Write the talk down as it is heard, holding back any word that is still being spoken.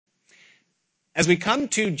As we come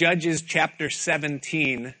to Judges chapter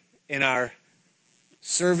 17 in our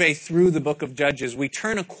survey through the book of Judges, we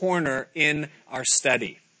turn a corner in our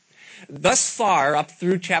study. Thus far, up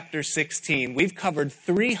through chapter 16, we've covered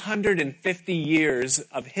 350 years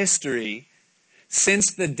of history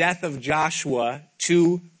since the death of Joshua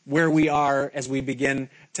to where we are as we begin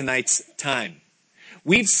tonight's time.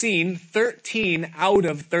 We've seen 13 out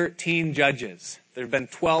of 13 judges. There have been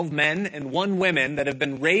 12 men and 1 woman that have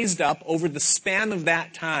been raised up over the span of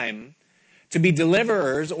that time to be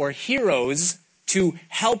deliverers or heroes to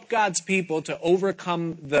help God's people to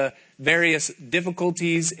overcome the various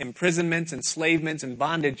difficulties, imprisonments, enslavements, and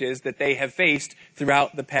bondages that they have faced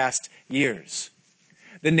throughout the past years.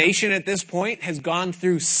 The nation at this point has gone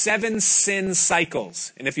through 7 sin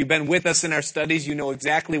cycles. And if you've been with us in our studies, you know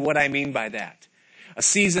exactly what I mean by that. A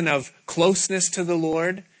season of closeness to the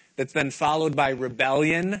Lord that's then followed by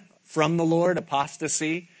rebellion from the Lord,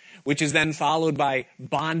 apostasy, which is then followed by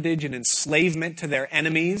bondage and enslavement to their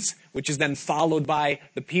enemies, which is then followed by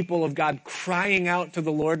the people of God crying out to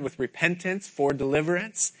the Lord with repentance for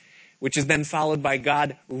deliverance, which is then followed by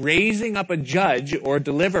God raising up a judge or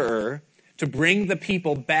deliverer to bring the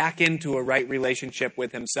people back into a right relationship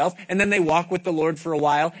with himself. And then they walk with the Lord for a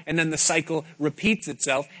while, and then the cycle repeats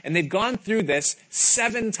itself. And they've gone through this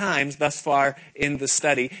 7 times thus far in the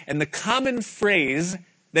study. And the common phrase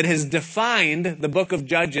that has defined the book of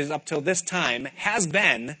Judges up till this time has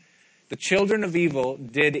been, the children of evil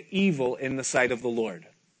did evil in the sight of the Lord.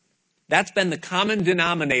 That's been the common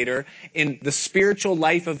denominator in the spiritual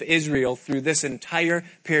life of Israel through this entire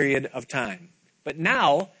period of time. But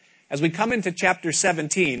now, as we come into chapter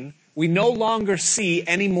 17, we no longer see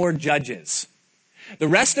any more judges. The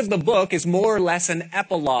rest of the book is more or less an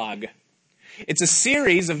epilogue. It's a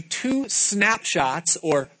series of 2 snapshots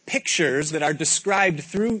or pictures that are described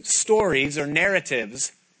through stories or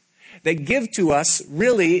narratives that give to us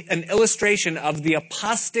really an illustration of the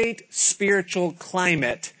apostate spiritual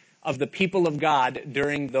climate of the people of God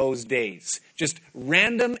during those days. Just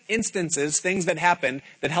random instances, things that happened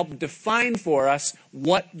that help define for us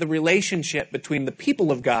what the relationship between the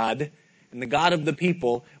people of God and the God of the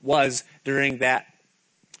people was during that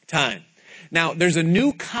time. Now, there's a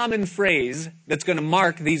new common phrase that's going to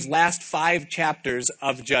mark these last 5 chapters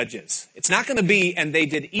of Judges. It's not going to be, and they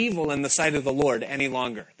did evil in the sight of the Lord any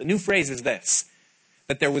longer. The new phrase is this,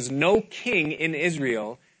 that there was no king in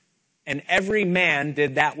Israel, and every man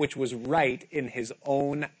did that which was right in his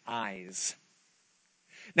own eyes.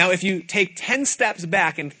 Now, if you take 10 steps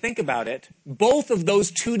back and think about it, both of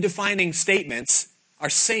those 2 defining statements are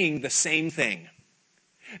saying the same thing.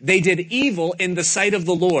 They did evil in the sight of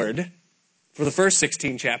the Lord for the first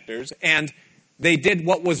 16 chapters, and they did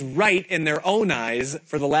what was right in their own eyes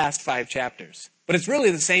for the last 5 chapters. But it's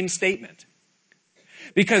really the same statement.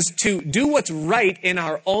 Because to do what's right in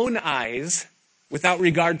our own eyes, without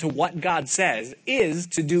regard to what God says, is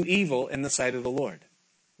to do evil in the sight of the Lord.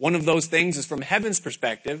 One of those things is from heaven's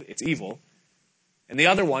perspective, it's evil. And the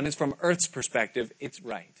other one is from earth's perspective, it's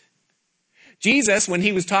right. Jesus, when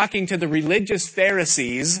he was talking to the religious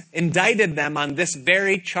Pharisees, indicted them on this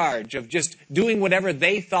very charge of just doing whatever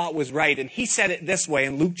they thought was right. And he said it this way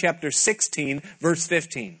in Luke chapter 16, verse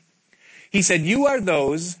 15. He said, "You are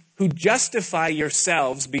those who justify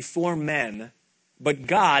yourselves before men, but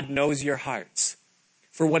God knows your hearts.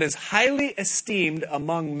 For what is highly esteemed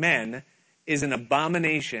among men is an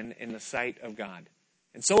abomination in the sight of God."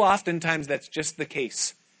 And so oftentimes that's just the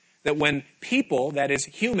case. That when people, that is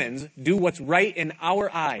humans, do what's right in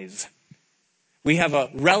our eyes, we have a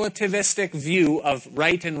relativistic view of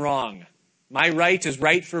right and wrong. My right is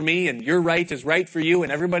right for me, and your right is right for you,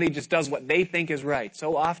 and everybody just does what they think is right.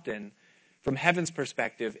 So often, from heaven's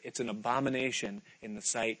perspective, it's an abomination in the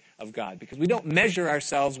sight of God. Because we don't measure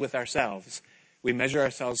ourselves with ourselves. We measure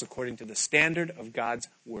ourselves according to the standard of God's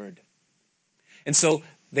word. And so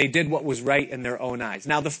they did what was right in their own eyes.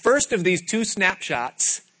 Now, the first of these 2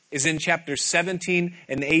 snapshots is in chapters 17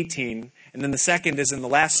 and 18, and then the second is in the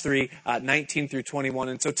last 3, 19 through 21.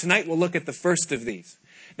 And so tonight we'll look at the first of these.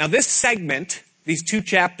 Now, this segment, these 2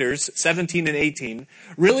 chapters, 17 and 18,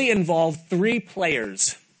 really involve 3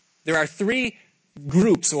 players. There are 3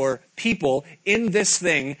 groups or people in this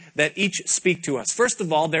thing that each speak to us. First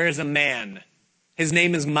of all, there is a man. His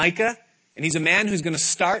name is Micah, and he's a man who's going to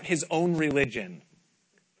start his own religion.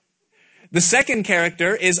 The second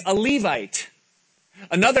character is a Levite.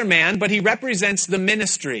 Another man, but he represents the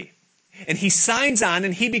ministry. And he signs on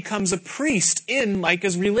and he becomes a priest in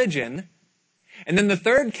Micah's religion. And then the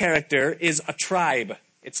third character is a tribe.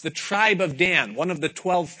 It's the tribe of Dan, one of the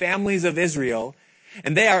 12 families of Israel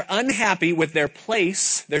And they are unhappy with their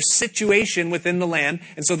place, their situation within the land,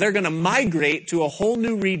 and so they're going to migrate to a whole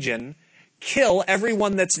new region, kill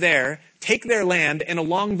everyone that's there, take their land, and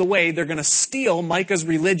along the way they're going to steal Micah's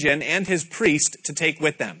religion and his priest to take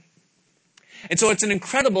with them. And so it's an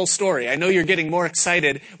incredible story. I know you're getting more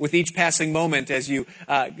excited with each passing moment as you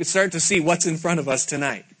start to see what's in front of us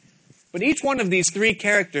tonight. But each one of these three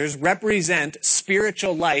characters represent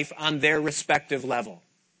spiritual life on their respective level.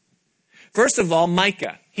 First of all,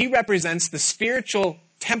 Micah. He represents the spiritual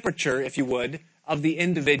temperature, if you would, of the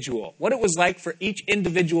individual. What it was like for each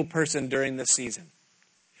individual person during this season.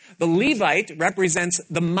 The Levite represents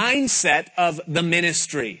the mindset of the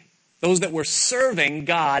ministry. Those that were serving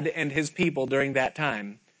God and his people during that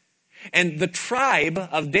time. And the tribe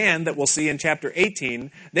of Dan that we'll see in chapter 18,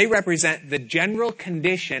 they represent the general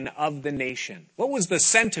condition of the nation. What was the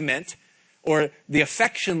sentiment or the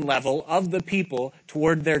affection level of the people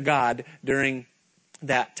toward their God during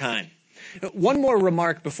that time? One more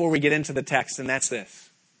remark before we get into the text, and that's this.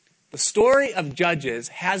 The story of Judges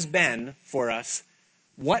has been, for us,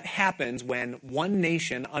 what happens when one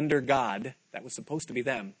nation under God, that was supposed to be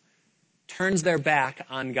them, turns their back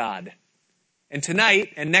on God. And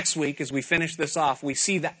tonight and next week, as we finish this off, we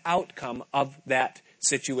see the outcome of that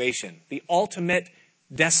situation. The ultimate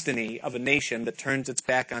destiny of a nation that turns its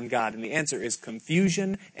back on God. And the answer is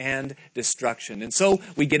confusion and destruction. And so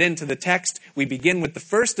we get into the text. We begin with the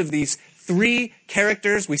first of these three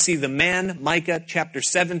characters. We see the man, Micah, chapter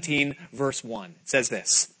 17, verse 1. It says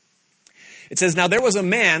this. It says, "Now there was a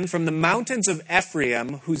man from the mountains of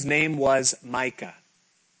Ephraim whose name was Micah."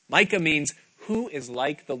 Micah means who is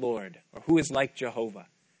like the Lord, or who is like Jehovah.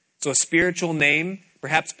 So a spiritual name,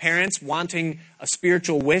 perhaps parents wanting a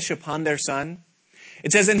spiritual wish upon their son.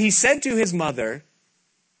 It says, "And he said to his mother,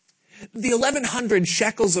 'The 1,100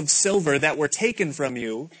 shekels of silver that were taken from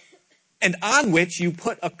you, and on which you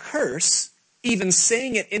put a curse, even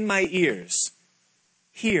saying it in my ears,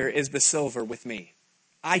 here is the silver with me.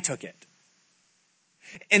 I took it.'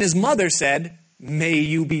 And his mother said, 'May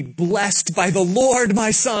you be blessed by the Lord,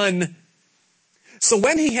 my son.' So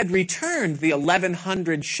when he had returned the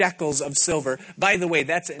 1,100 shekels of silver," by the way,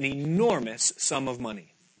 that's an enormous sum of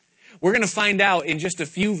money. We're going to find out in just a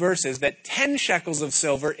few verses that 10 shekels of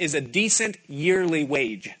silver is a decent yearly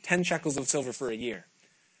wage. 10 shekels of silver for a year.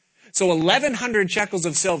 So 1,100 shekels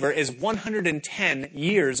of silver is 110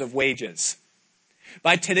 years of wages.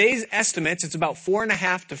 By today's estimates, it's about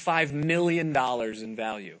 $4.5 to $5 million in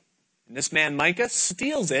value. And this man, Micah,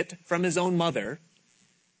 steals it from his own mother.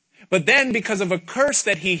 But then, because of a curse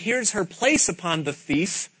that he hears her place upon the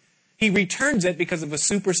thief, he returns it because of a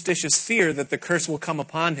superstitious fear that the curse will come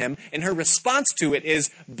upon him. And her response to it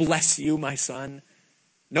is, "Bless you, my son."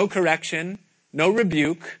 No correction, no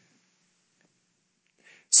rebuke.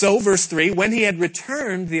 So, verse 3, when he had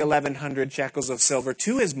returned the 1,100 shekels of silver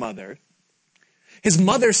to his mother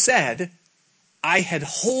said, "I had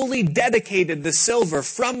wholly dedicated the silver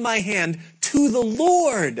from my hand to the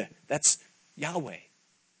Lord." That's Yahweh,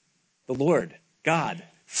 the Lord, God,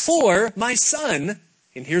 "for my son,"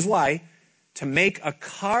 and here's why, "to make a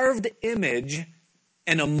carved image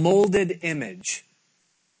and a molded image."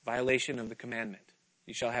 Violation of the commandment.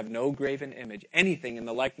 "You shall have no graven image, anything in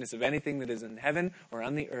the likeness of anything that is in heaven or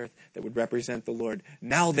on the earth that would represent the Lord.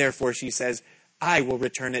 Now, therefore," she says, "I will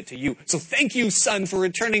return it to you." So thank you, son, for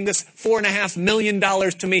returning this $4.5 million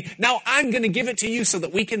to me. Now I'm going to give it to you so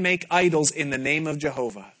that we can make idols in the name of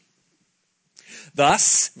Jehovah.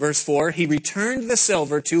 Thus, verse 4, he returned the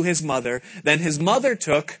silver to his mother. Then his mother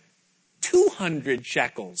took 200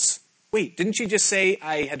 shekels. Wait, didn't she just say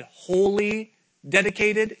I had wholly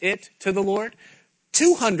dedicated it to the Lord?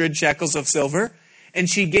 200 shekels of silver, and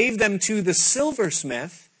she gave them to the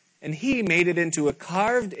silversmith, and he made it into a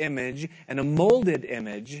carved image and a molded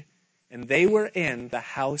image, and they were in the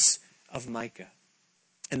house of Micah.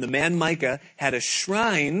 And the man Micah had a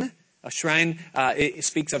shrine. A shrine, it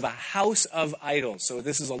speaks of a house of idols. So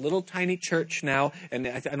this is a little tiny church now, and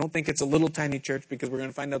I don't think it's a little tiny church because we're going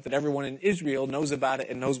to find out that everyone in Israel knows about it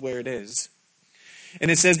and knows where it is. And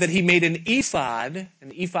it says that he made an ephod.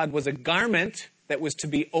 An ephod was a garment that was to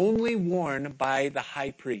be only worn by the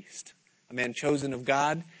high priest, a man chosen of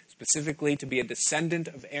God, specifically to be a descendant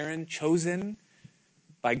of Aaron, chosen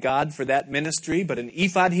by God for that ministry. But an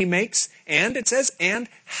ephod he makes, and it says, and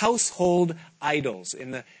household idols. In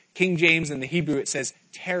the King James and the Hebrew, it says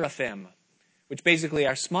teraphim, which basically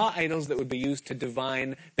are small idols that would be used to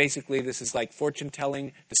divine. Basically, this is like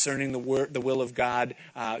fortune-telling, discerning the will of God,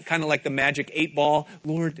 kind of like the magic 8 ball.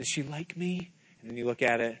 Lord, does she like me? And then you look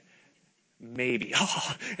at it. maybe.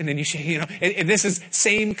 Oh, and then and this is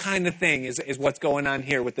same kind of thing is what's going on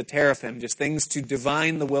here with the teraphim, just things to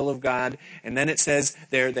divine the will of God. And then it says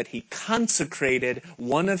there that he consecrated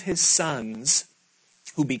one of his sons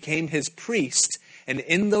who became his priest. And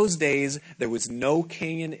in those days, there was no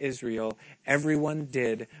king in Israel. Everyone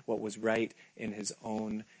did what was right in his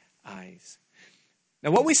own eyes.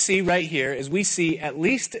 Now, what we see right here is we see at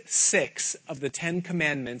least 6 of the 10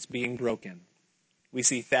 commandments being broken. We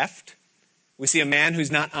see theft. We see a man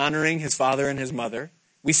who's not honoring his father and his mother.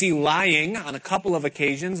 We see lying on a couple of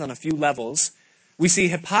occasions, on a few levels. We see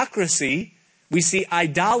hypocrisy. We see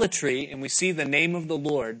idolatry. And we see the name of the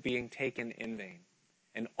Lord being taken in vain.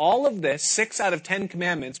 And all of this, 6 out of 10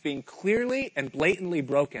 commandments being clearly and blatantly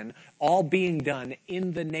broken, all being done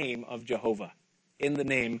in the name of Jehovah, in the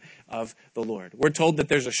name of the Lord. We're told that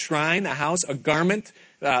there's a shrine, a house, a garment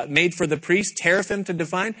made for the priest, teraphim to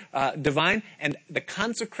divine, and the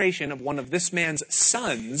consecration of one of this man's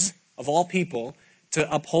sons, of all people,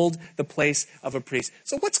 to uphold the place of a priest.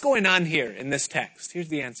 So what's going on here in this text? Here's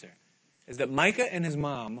the answer, is that Micah and his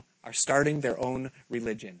mom are starting their own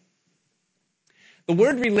religion. The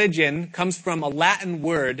word religion comes from a Latin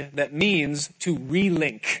word that means to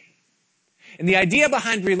relink. And the idea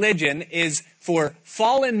behind religion is for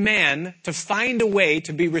fallen man to find a way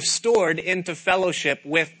to be restored into fellowship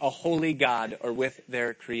with a holy God or with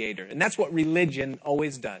their Creator. And that's what religion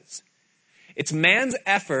always does. It's man's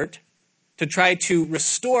effort to try to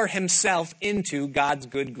restore himself into God's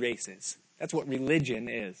good graces. That's what religion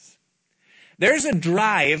is. There's a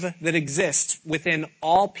drive that exists within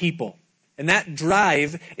all people. And that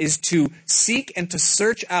drive is to seek and to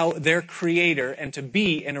search out their Creator and to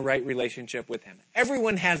be in a right relationship with Him.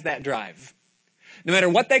 Everyone has that drive. No matter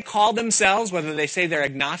what they call themselves, whether they say they're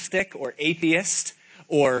agnostic or atheist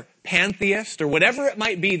or pantheist or whatever it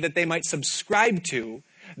might be that they might subscribe to,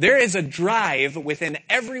 there is a drive within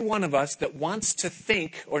every one of us that wants to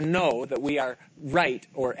think or know that we are right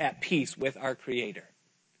or at peace with our Creator.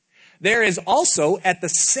 There is also, at the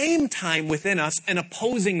same time within us, an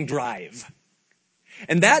opposing drive.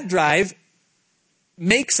 And that drive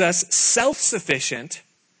makes us self-sufficient,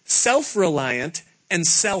 self-reliant, and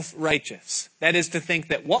self-righteous. That is to think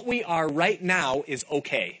that what we are right now is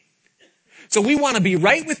okay. So we want to be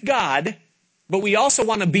right with God, but we also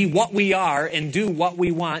want to be what we are and do what we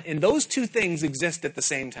want, and those two things exist at the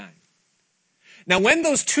same time. Now, when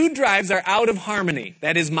those two drives are out of harmony,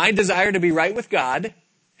 that is my desire to be right with God,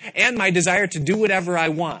 and my desire to do whatever I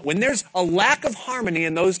want. When there's a lack of harmony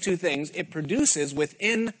in those two things, it produces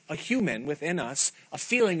within a human, within us, a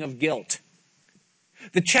feeling of guilt.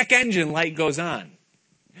 The check engine light goes on.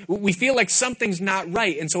 We feel like something's not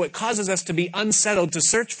right, and so it causes us to be unsettled to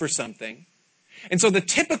search for something. And so the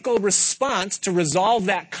typical response to resolve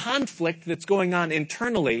that conflict that's going on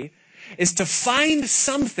internally is to find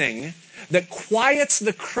something that quiets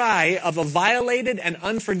the cry of a violated and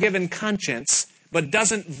unforgiven conscience, but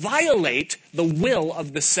doesn't violate the will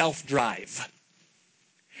of the self-drive.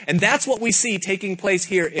 And that's what we see taking place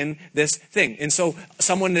here in this thing. And so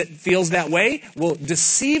someone that feels that way will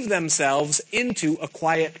deceive themselves into a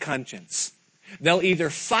quiet conscience. They'll either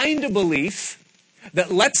find a belief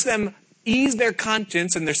that lets them ease their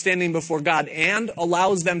conscience and they're standing before God and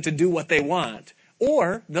allows them to do what they want,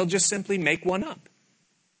 or they'll just simply make one up.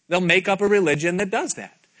 They'll make up a religion that does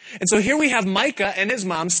that. And so here we have Micah and his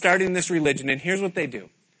mom starting this religion, and here's what they do.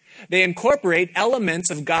 They incorporate elements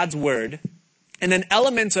of God's word, and then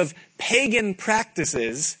elements of pagan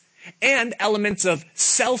practices, and elements of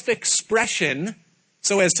self-expression,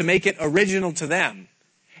 so as to make it original to them.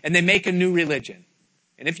 And they make a new religion.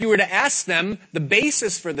 And if you were to ask them the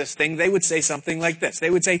basis for this thing, they would say something like this. They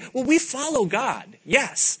would say, well, we follow God,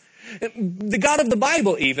 yes. The God of the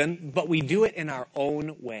Bible even, but we do it in our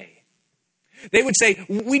own way. They would say,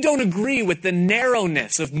 we don't agree with the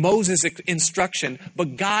narrowness of Moses' instruction,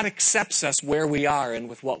 but God accepts us where we are and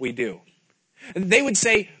with what we do. They would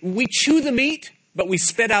say, we chew the meat, but we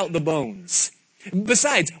spit out the bones.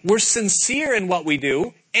 Besides, we're sincere in what we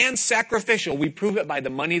do and sacrificial. We prove it by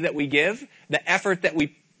the money that we give, the effort that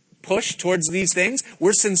we push towards these things.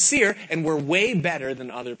 We're sincere and we're way better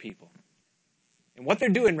than other people. And what they're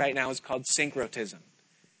doing right now is called syncretism.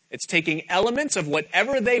 It's taking elements of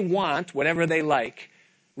whatever they want, whatever they like,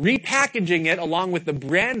 repackaging it along with the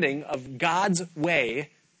branding of God's way,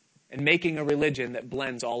 and making a religion that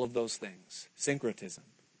blends all of those things. Syncretism.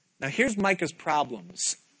 Now here's Micah's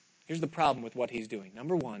problems. Here's the problem with what he's doing.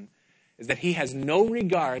 Number one is that he has no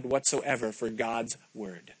regard whatsoever for God's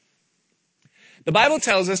word. The Bible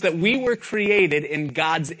tells us that we were created in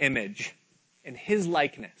God's image, in His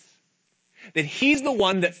likeness. That He's the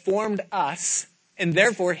one that formed us And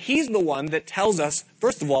therefore, he's the one that tells us,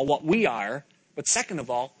 first of all, what we are, but second of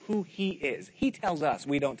all, who he is. He tells us,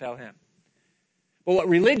 we don't tell him. But what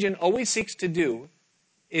religion always seeks to do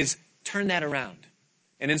is turn that around.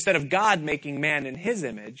 And instead of God making man in his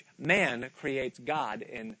image, man creates God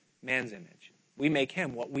in man's image. We make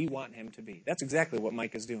him what we want him to be. That's exactly what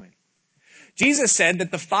Micah is doing. Jesus said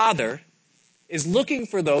that the Father is looking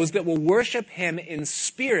for those that will worship him in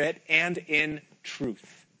spirit and in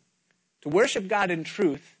truth. To worship God in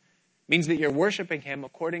truth means that you're worshiping him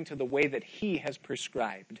according to the way that he has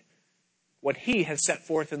prescribed, what he has set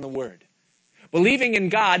forth in the Word. Believing in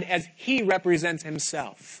God as he represents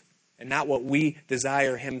himself, and not what we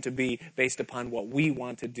desire him to be based upon what we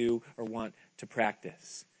want to do or want to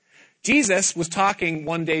practice. Jesus was talking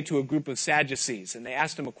one day to a group of Sadducees, and they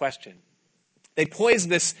asked him a question. They poised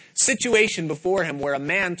this situation before him where a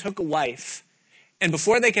man took a wife, and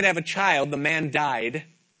before they could have a child, the man died,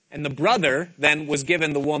 and the brother then was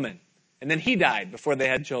given the woman. And then he died before they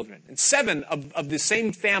had children. And 7 of the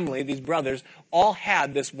same family, these brothers, all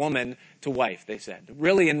had this woman to wife, they said.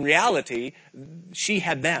 Really, in reality, she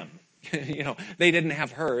had them. They didn't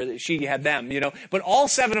have her, she had them, But all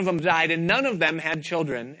 7 of them died, and none of them had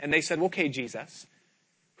children. And they said, okay, Jesus,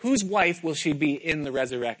 whose wife will she be in the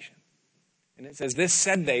resurrection? And it says, this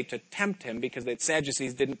said they to tempt him, because the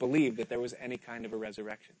Sadducees didn't believe that there was any kind of a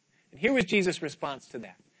resurrection. And here was Jesus' response to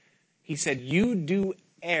that. He said, you do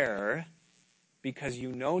err because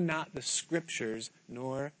you know not the Scriptures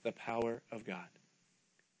nor the power of God.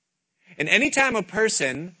 And anytime a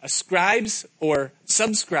person ascribes or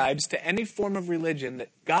subscribes to any form of religion that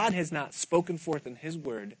God has not spoken forth in his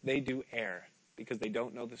word, they do err because they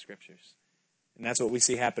don't know the Scriptures. And that's what we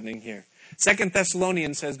see happening here. 2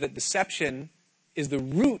 Thessalonians says that deception is the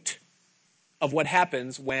root of what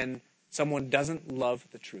happens when someone doesn't love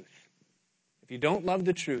the truth. If you don't love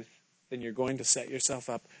the truth, then you're going to set yourself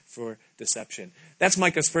up for deception. That's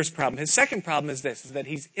Micah's first problem. His second problem is this, is that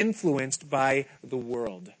he's influenced by the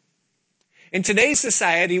world. In today's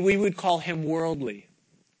society, we would call him worldly.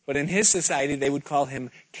 But in his society, they would call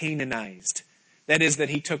him Canaanized. That is, that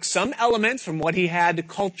he took some elements from what he had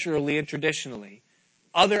culturally and traditionally,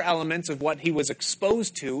 other elements of what he was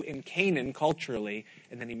exposed to in Canaan culturally,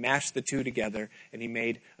 and then he mashed the two together and he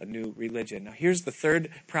made a new religion. Now here's the third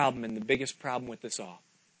problem and the biggest problem with this all,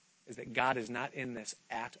 is that God is not in this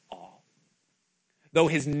at all. Though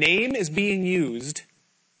his name is being used,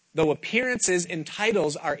 though appearances and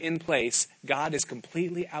titles are in place, God is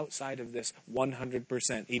completely outside of this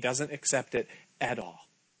 100%. He doesn't accept it at all.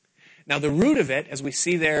 Now, the root of it, as we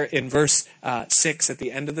see there in verse 6 at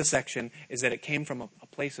the end of the section, is that it came from a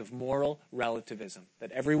place of moral relativism,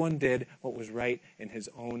 that everyone did what was right in his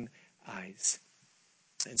own eyes.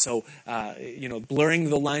 And so, blurring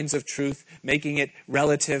the lines of truth, making it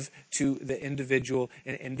relative to the individual.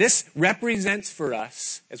 And this represents for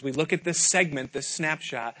us, as we look at this segment, this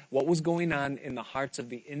snapshot, what was going on in the hearts of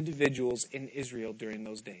the individuals in Israel during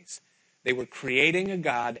those days. They were creating a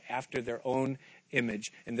God after their own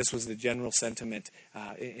image, and this was the general sentiment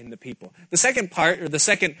in the people. The second part, or the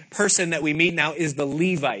second person that we meet now, is the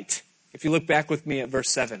Levite. If you look back with me at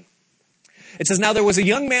verse 7. It says, now there was a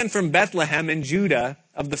young man from Bethlehem in Judah,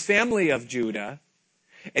 of the family of Judah,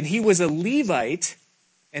 and he was a Levite,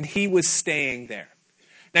 and he was staying there.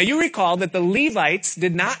 Now you recall that the Levites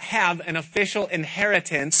did not have an official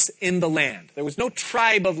inheritance in the land. There was no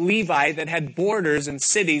tribe of Levi that had borders and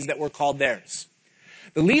cities that were called theirs.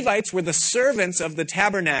 The Levites were the servants of the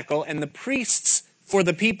tabernacle and the priests for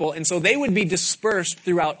the people, and so they would be dispersed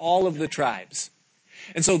throughout all of the tribes.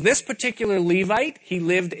 And so this particular Levite, he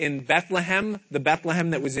lived in Bethlehem, the Bethlehem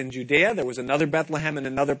that was in Judea. There was another Bethlehem in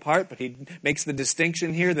another part, but he makes the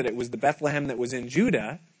distinction here that it was the Bethlehem that was in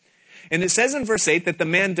Judah. And it says in verse 8 that the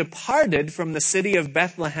man departed from the city of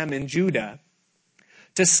Bethlehem in Judah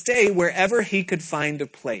to stay wherever he could find a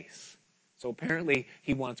place. So apparently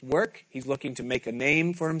he wants work. He's looking to make a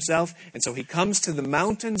name for himself. And so he comes to the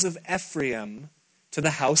mountains of Ephraim, to the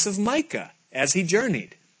house of Micah, as he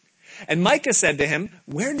journeyed. And Micah said to him,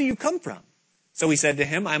 where do you come from? So he said to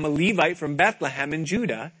him, I'm a Levite from Bethlehem in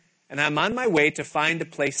Judah, and I'm on my way to find a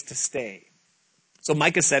place to stay. So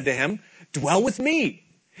Micah said to him, dwell with me,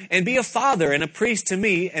 and be a father and a priest to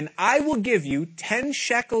me, and I will give you 10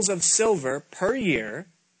 shekels of silver per year,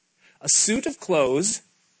 a suit of clothes,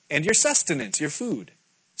 and your sustenance, your food.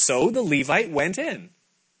 So the Levite went in.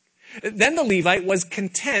 Then the Levite was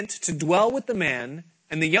content to dwell with the man,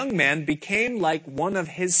 and the young man became like one of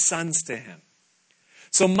his sons to him.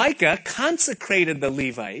 So Micah consecrated the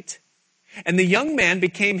Levite, and the young man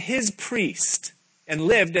became his priest and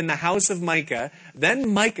lived in the house of Micah.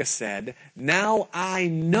 Then Micah said, now I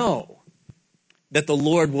know that the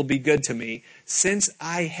Lord will be good to me, since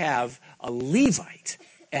I have a Levite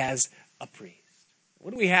as a priest.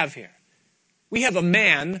 What do we have here? We have a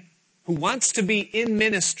man who wants to be in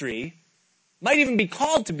ministry, might even be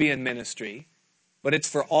called to be in ministry, but it's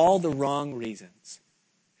for all the wrong reasons.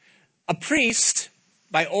 A priest,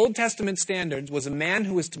 by Old Testament standards, was a man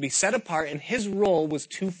who was to be set apart, and his role was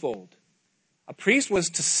twofold. A priest was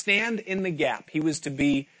to stand in the gap. He was to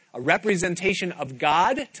be a representation of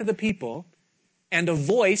God to the people and a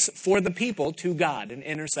voice for the people to God, an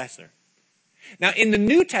intercessor. Now, in the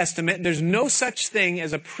New Testament, there's no such thing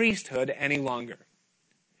as a priesthood any longer.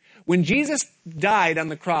 When Jesus died on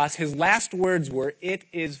the cross, his last words were, "It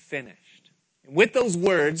is finished." And with those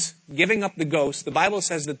words, giving up the ghost, the Bible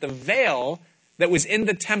says that the veil that was in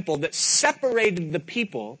the temple that separated the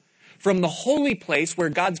people from the holy place where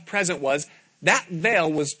God's presence was, that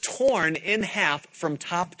veil was torn in half from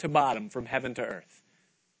top to bottom, from heaven to earth.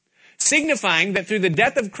 Signifying that through the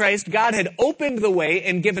death of Christ, God had opened the way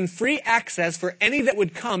and given free access for any that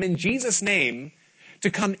would come in Jesus' name to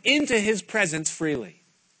come into his presence freely.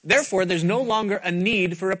 Therefore, there's no longer a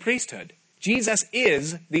need for a priesthood. Jesus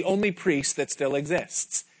is the only priest that still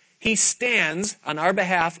exists. He stands on our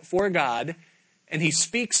behalf for God, and he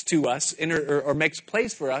speaks to us or makes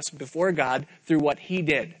place for us before God through what he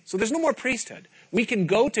did. So there's no more priesthood. We can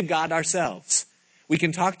go to God ourselves. We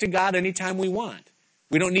can talk to God anytime we want.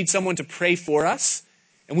 We don't need someone to pray for us,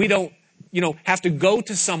 and we don't, have to go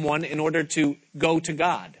to someone in order to go to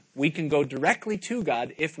God. We can go directly to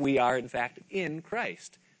God if we are, in fact, in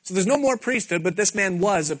Christ. So there's no more priesthood, but this man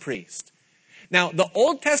was a priest. Now, the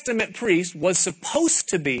Old Testament priest was supposed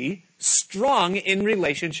to be strong in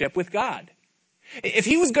relationship with God. If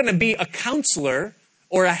he was going to be a counselor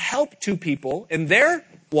or a help to people in their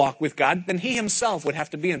walk with God, then he himself would have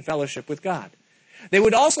to be in fellowship with God. They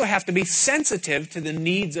would also have to be sensitive to the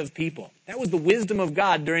needs of people. That was the wisdom of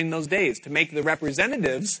God during those days, to make the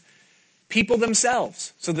representatives people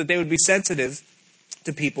themselves, so that they would be sensitive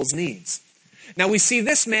to people's needs. Now we see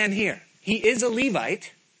this man here. He is a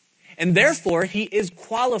Levite, and therefore he is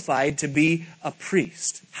qualified to be a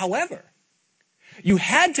priest. However, you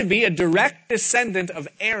had to be a direct descendant of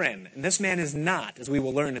Aaron, and this man is not, as we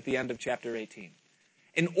will learn at the end of chapter 18.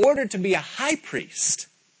 In order to be a high priest,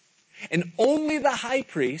 and only the high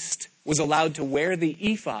priest was allowed to wear the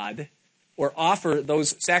ephod or offer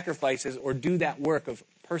those sacrifices or do that work of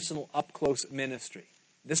personal up-close ministry.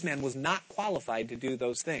 This man was not qualified to do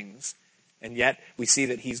those things, and yet we see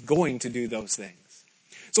that he's going to do those things.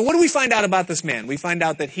 So what do we find out about this man? We find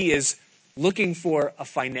out that he is looking for a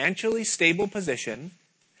financially stable position.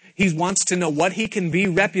 He wants to know what he can be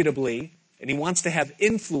reputably, and he wants to have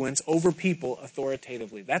influence over people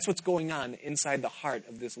authoritatively. That's what's going on inside the heart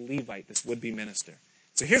of this Levite, this would-be minister.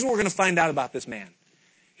 So here's what we're going to find out about this man.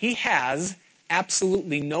 He has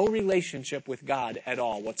absolutely no relationship with God at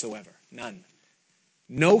all whatsoever. None.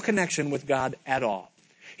 No connection with God at all.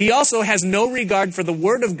 He also has no regard for the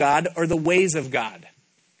Word of God or the ways of God.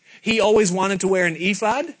 He always wanted to wear an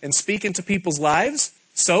ephod and speak into people's lives,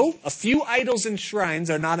 so a few idols and shrines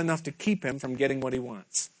are not enough to keep him from getting what he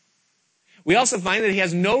wants. We also find that he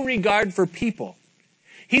has no regard for people.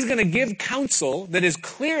 He's going to give counsel that is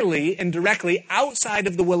clearly and directly outside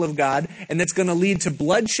of the will of God, and that's going to lead to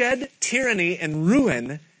bloodshed, tyranny, and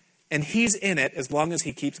ruin, and he's in it as long as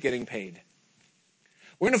he keeps getting paid.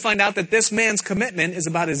 We're going to find out that this man's commitment is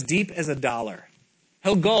about as deep as a dollar.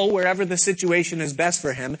 He'll go wherever the situation is best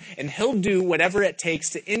for him, and he'll do whatever it takes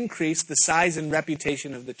to increase the size and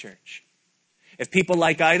reputation of the church. If people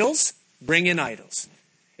like idols, bring in idols.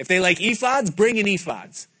 If they like ephods, bring in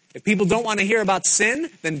ephods. If people don't want to hear about sin,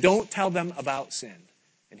 then don't tell them about sin.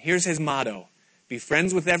 And here's his motto: be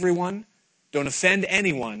friends with everyone, don't offend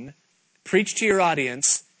anyone, preach to your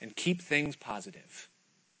audience, and keep things positive.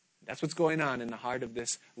 That's what's going on in the heart of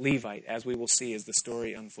this Levite, as we will see as the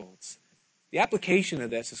story unfolds. The application of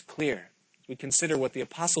this is clear as we consider what the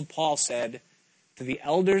Apostle Paul said to the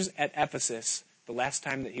elders at Ephesus the last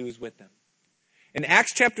time that he was with them. In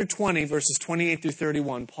Acts chapter 20, verses 28 through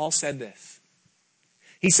 31, Paul said this.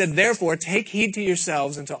 He said, "Therefore, take heed to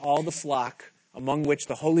yourselves and to all the flock among which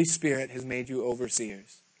the Holy Spirit has made you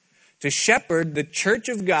overseers, to shepherd the church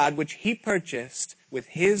of God which he purchased with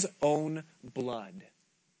his own blood."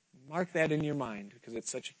 Mark that in your mind, because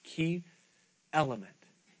it's such a key element.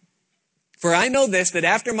 "For I know this, that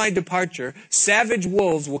after my departure, savage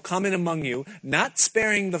wolves will come in among you, not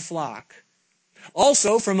sparing the flock.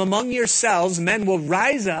 Also, from among yourselves, men will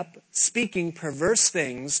rise up, speaking perverse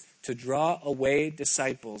things, to draw away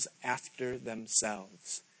disciples after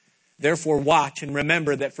themselves. Therefore watch and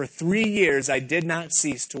remember that for 3 years I did not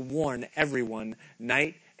cease to warn everyone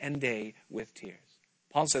night and day with tears.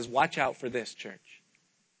 Paul says, watch out for this, church.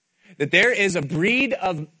 That there is a breed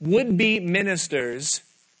of would-be ministers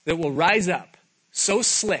that will rise up so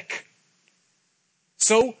slick,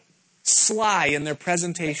 so sly in their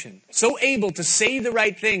presentation, so able to say the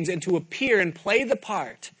right things and to appear and play the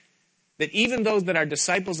part, that even those that are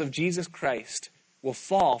disciples of Jesus Christ will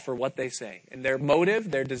fall for what they say. And their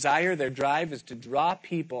motive, their desire, their drive is to draw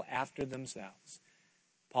people after themselves.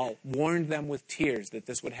 Paul warned them with tears that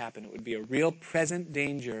this would happen. It would be a real present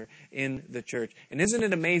danger in the church. And isn't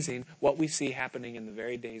it amazing what we see happening in the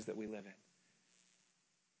very days that we live in?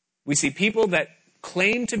 We see people that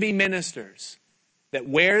claim to be ministers, that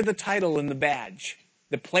wear the title and the badge,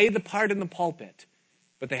 that play the part in the pulpit,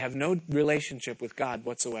 but they have no relationship with God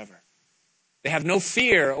whatsoever. They have no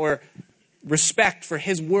fear or respect for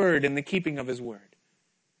His word and the keeping of His word.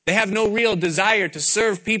 They have no real desire to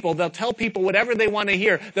serve people. They'll tell people whatever they want to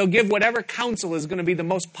hear. They'll give whatever counsel is going to be the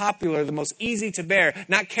most popular, the most easy to bear,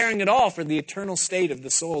 not caring at all for the eternal state of the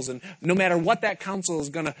souls. And no matter what that counsel is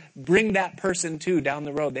going to bring that person to down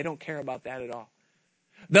the road, they don't care about that at all.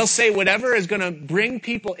 They'll say whatever is going to bring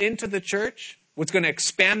people into the church, what's going to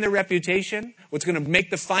expand their reputation, what's going to make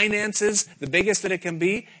the finances the biggest that it can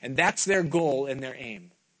be, and that's their goal and their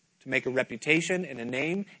aim. To make a reputation and a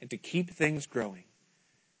name and to keep things growing.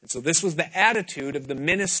 And so this was the attitude of the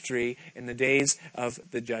ministry in the days of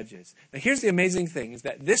the judges. Now here's the amazing thing, is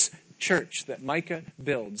that this church that Micah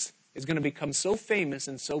builds is going to become so famous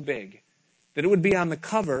and so big that it would be on the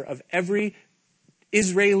cover of every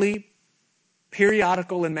Israeli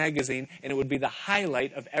periodical and magazine, and it would be the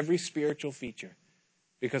highlight of every spiritual feature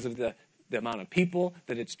because of the amount of people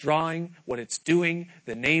that it's drawing, what it's doing,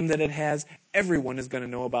 the name that it has. Everyone is going to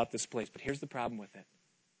know about this place. But here's the problem with it.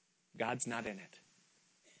 God's not in it.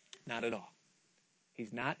 Not at all.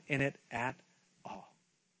 He's not in it at all.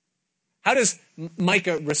 How does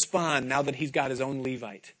Micah respond now that he's got his own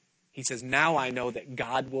Levite? He says, now I know that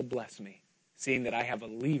God will bless me, seeing that I have a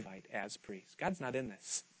Levite as priest. God's not in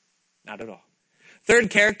this. Not at all.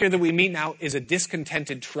 Third character that we meet now is a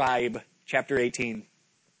discontented tribe, chapter 18.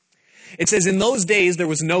 It says, in those days there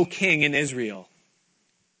was no king in Israel.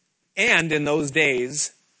 And in those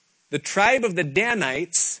days, the tribe of the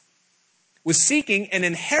Danites was seeking an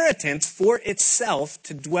inheritance for itself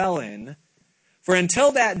to dwell in. For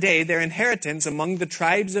until that day, their inheritance among the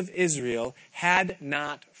tribes of Israel had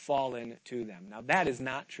not fallen to them. Now that is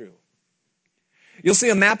not true. You'll see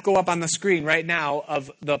a map go up on the screen right now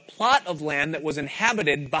of the plot of land that was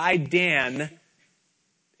inhabited by Dan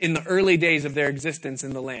in the early days of their existence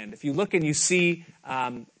in the land. If you look and you see,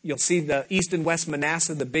 you'll see the east and west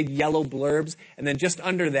Manasseh, the big yellow blurbs, and then just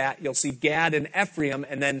under that you'll see Gad and Ephraim,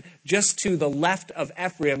 and then just to the left of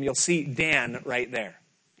Ephraim you'll see Dan right there.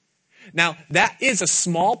 Now that is a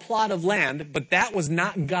small plot of land, but that was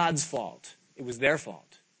not God's fault. It was their fault.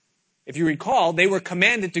 If you recall, they were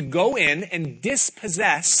commanded to go in and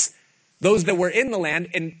dispossess those that were in the land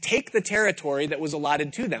and take the territory that was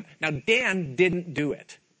allotted to them. Now Dan didn't do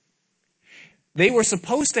it. They were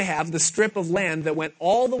supposed to have the strip of land that went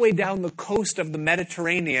all the way down the coast of the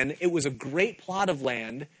Mediterranean. It was a great plot of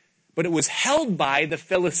land, but it was held by the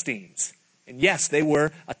Philistines. And yes, they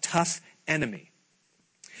were a tough enemy.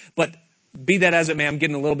 But be that as it may, I'm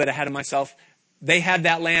getting a little bit ahead of myself. They had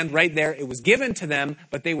that land right there. It was given to them,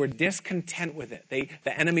 but they were discontent with it.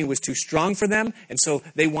 The enemy was too strong for them, and so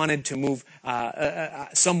they wanted to move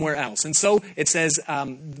somewhere else. And so it says,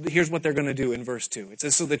 here's what they're going to do in verse 2. It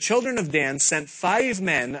says, so the children of Dan sent 5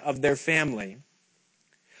 men of their family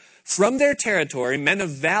from their territory, men of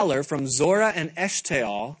valor from Zorah and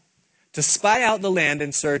Eshtaol, to spy out the land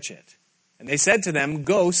and search it. And they said to them,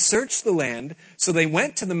 go search the land. So they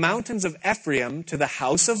went to the mountains of Ephraim to the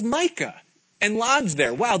house of Micah, and lodged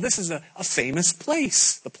there. Wow, this is a famous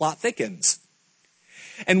place. The plot thickens.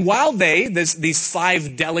 And while these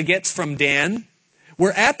 5 delegates from Dan,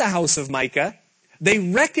 were at the house of Micah, they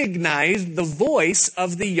recognized the voice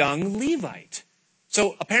of the young Levite.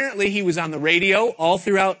 So apparently he was on the radio all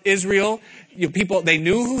throughout Israel. People, they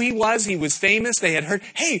knew who he was. He was famous. They had heard,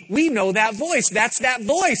 hey, we know that voice. That's that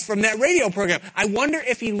voice from that radio program. I wonder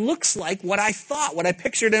if he looks like what I thought, what I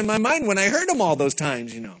pictured in my mind when I heard him all those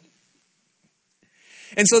times,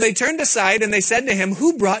 And so they turned aside and they said to him,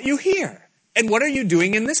 who brought you here? And what are you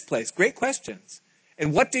doing in this place? Great questions.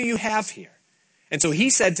 And what do you have here? And so he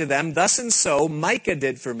said to them, thus and so Micah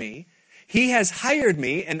did for me. He has hired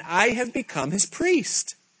me and I have become his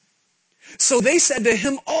priest. So they said to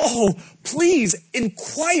him, oh, please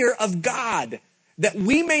inquire of God that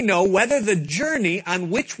we may know whether the journey on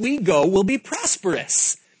which we go will be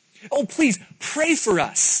prosperous. Oh, please, pray for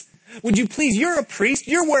us. Would you please, you're a priest,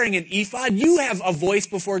 you're wearing an ephod, you have a voice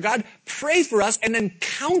before God. Pray for us and then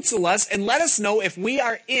counsel us and let us know if we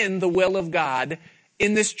are in the will of God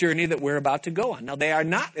in this journey that we're about to go on. Now, they are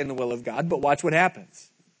not in the will of God, but watch what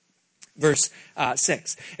happens. Verse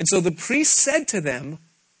 6. And so the priest said to them,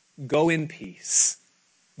 go in peace.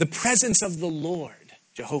 The presence of the Lord,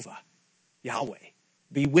 Jehovah, Yahweh,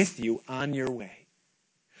 be with you on your way.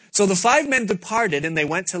 So the 5 men departed, and they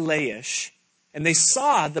went to Laish, and they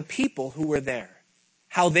saw the people who were there,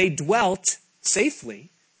 how they dwelt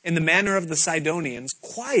safely in the manner of the Sidonians,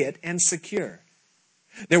 quiet and secure.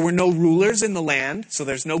 There were no rulers in the land, so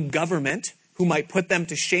there's no government who might put them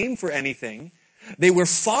to shame for anything. They were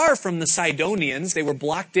far from the Sidonians. They were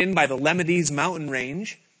blocked in by the Lemnides mountain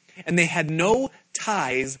range, and they had no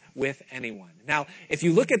ties with anyone. Now, if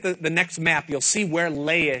you look at the next map, you'll see where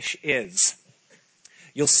Laish is.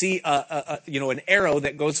 You'll see an arrow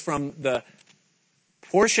that goes from the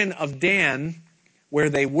portion of Dan where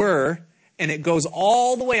they were, and it goes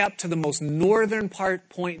all the way up to the most northern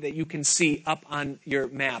point that you can see up on your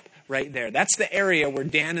map right there. That's the area where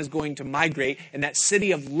Dan is going to migrate, and that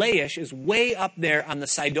city of Laish is way up there on the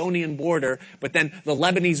Sidonian border, but then the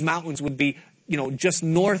Lebanese mountains would be just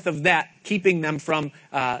north of that, keeping them from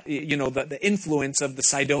the influence of the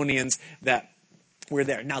Sidonians that were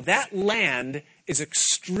there. Now, that land is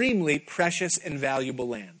extremely precious and valuable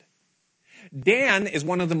land. Dan is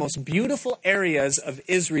one of the most beautiful areas of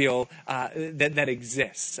Israel that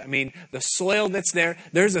exists. I mean, the soil that's there,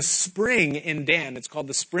 there's a spring in Dan. It's called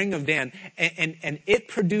the Spring of Dan, and it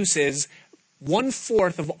produces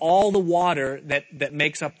 1/4 of all the water that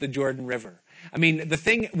makes up the Jordan River. I mean,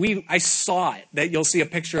 I saw it, that you'll see a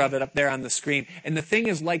picture of it up there on the screen, and the thing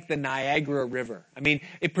is like the Niagara River. I mean,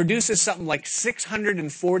 it produces something like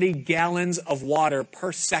 640 gallons of water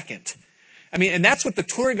per second. I mean, and that's what the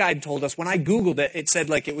tour guide told us. When I Googled it, it said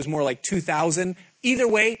it was more like 2,000. Either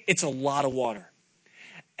way, it's a lot of water.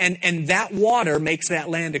 And that water makes that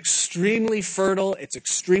land extremely fertile. It's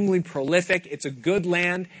extremely prolific. It's a good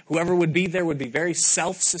land. Whoever would be there would be very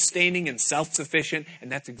self-sustaining and self-sufficient.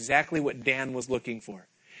 And that's exactly what Dan was looking for.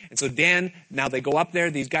 And so Dan, now they go up there.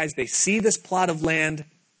 These guys, they see this plot of land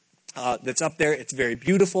that's up there. It's very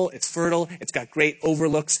beautiful. It's fertile. It's got great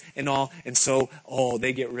overlooks and all. And so,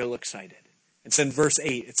 they get real excited. And so in verse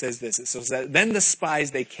 8, it says this. It says that then the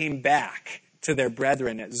spies, they came back to their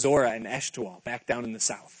brethren at Zorah and Eshtaol, back down in the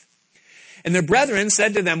south. And their brethren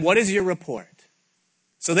said to them, what is your report?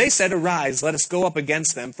 So they said, arise, let us go up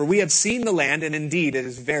against them, for we have seen the land, and indeed it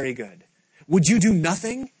is very good. Would you do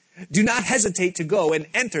nothing? Do not hesitate to go and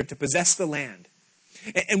enter to possess the land.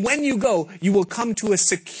 And when you go, you will come to a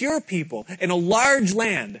secure people and a large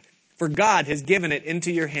land, for God has given it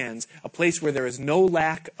into your hands, a place where there is no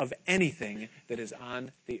lack of anything that is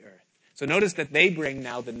on the earth. So notice that they bring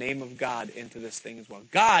now the name of God into this thing as well.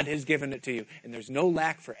 God has given it to you, and there's no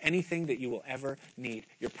lack for anything that you will ever need.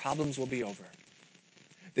 Your problems will be over.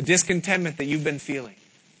 The discontentment that you've been feeling,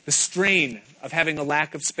 the strain of having a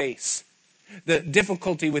lack of space, the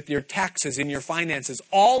difficulty with your taxes and your finances,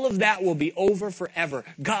 all of that will be over forever.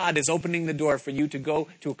 God is opening the door for you to go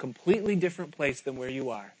to a completely different place than where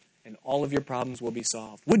you are, and all of your problems will be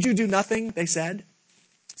solved. Would you do nothing, they said?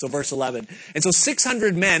 So verse 11, and so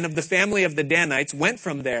 600 men of the family of the Danites went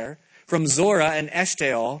from there, from Zorah and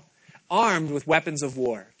Eshtaol, armed with weapons of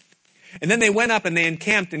war. And then they went up and they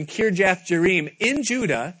encamped in Kirjath Jearim in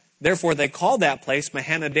Judah. Therefore they call that place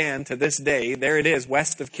Mahanadan to this day. There it is,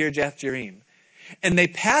 west of Kirjath Jearim. And they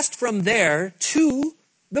passed from there to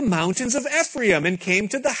the mountains of Ephraim and came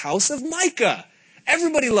to the house of Micah.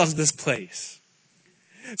 Everybody loves this place.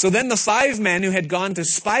 So then the 5 men who had gone to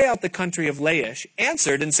spy out the country of Laish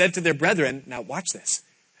answered and said to their brethren, now watch this,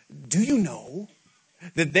 do you know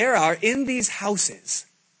that there are in these houses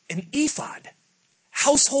an ephod,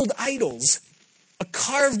 household idols, a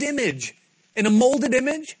carved image, and a molded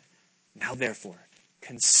image? Now therefore,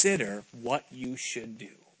 consider what you should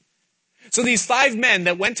do. So these 5 men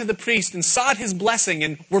that went to the priest and sought his blessing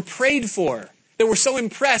and were prayed for, that were so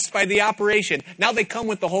impressed by the operation, now they come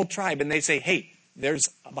with the whole tribe and they say, hey, there's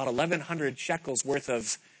about 1,100 shekels worth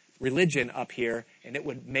of religion up here, and it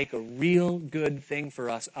would make a real good thing for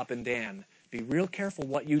us up in Dan. Be real careful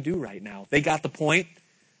what you do right now. They got the point.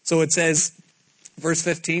 So it says, verse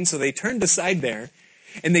 15, so they turned aside there,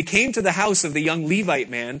 and they came to the house of the young Levite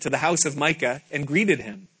man, to the house of Micah, and greeted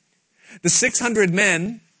him. The 600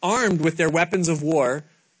 men, armed with their weapons of war,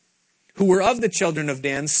 who were of the children of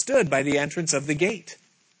Dan, stood by the entrance of the gate.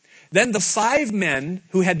 Then the 5 men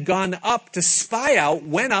who had gone up to spy out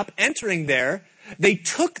went up, entering there. They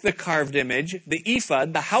took the carved image, the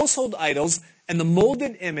ephod, the household idols, And the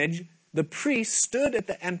molded image, the priest stood at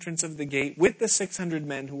the entrance of the gate with the 600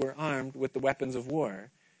 men who were armed with the weapons of war.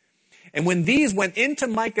 And when these went into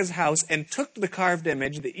Micah's house and took the carved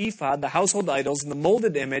image, the ephod, the household idols, and the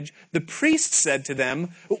molded image, the priest said to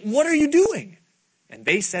them, "What are you doing?" And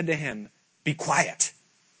they said to him, "Be quiet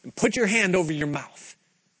and put your hand over your mouth."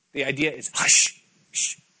 The idea is hush,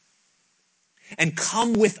 shh, and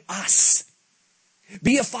come with us.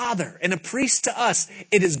 Be a father and a priest to us.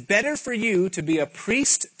 It is better for you to be a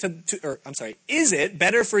priest is it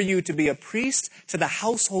better for you to be a priest to the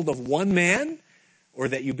household of one man, or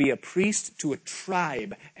that you be a priest to a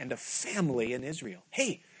tribe and a family in Israel?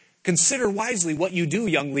 Hey, consider wisely what you do,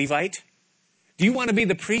 young Levite. Do you want to be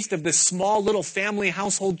the priest of this small little family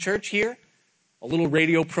household church here? A little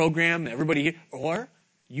radio program, everybody here? Or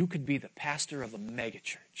you could be the pastor of a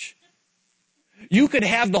megachurch. You could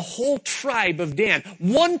have the whole tribe of Dan.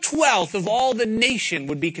 1/12 of all the nation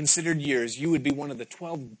would be considered yours. You would be one of the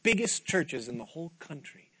 12 biggest churches in the whole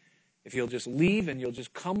country. If you'll just leave and you'll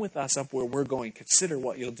just come with us up where we're going, consider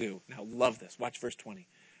what you'll do. Now, love this. Watch verse 20.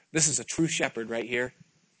 This is a true shepherd right here.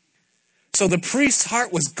 So the priest's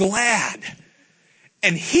heart was glad.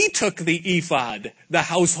 And he took the ephod, the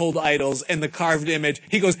household idols, and the carved image.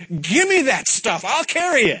 He goes, "Give me that stuff. I'll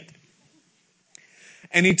carry it."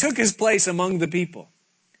 And he took his place among the people.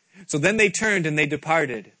 So then they turned and they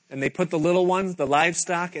departed. And they put the little ones, the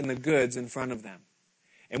livestock, and the goods in front of them.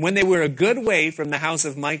 And when they were a good way from the house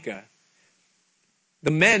of Micah,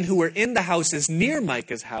 the men who were in the houses near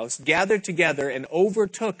Micah's house gathered together and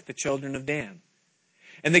overtook the children of Dan.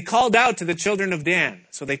 And they called out to the children of Dan.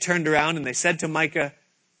 So they turned around and they said to Micah,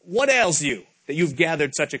 "What ails you that you've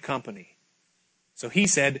gathered such a company?" So he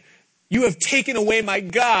said, "You have taken away my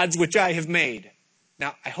gods which I have made."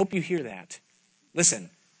 Now, I hope you hear that. Listen,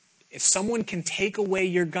 if someone can take away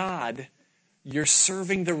your God, you're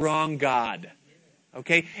serving the wrong God.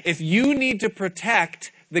 Okay? If you need to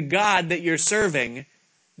protect the God that you're serving,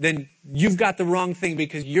 then you've got the wrong thing,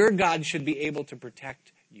 because your God should be able to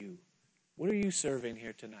protect you. What are you serving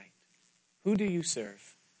here tonight? Who do you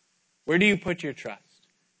serve? Where do you put your trust?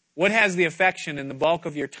 What has the affection and the bulk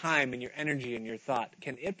of your time and your energy and your thought?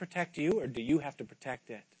 Can it protect you, or do you have to protect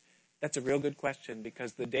it? That's a real good question,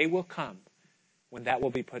 because the day will come when that will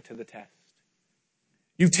be put to the test.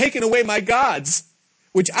 You've taken away my gods,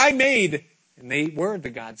 which I made. And they were the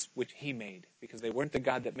gods which he made, because they weren't the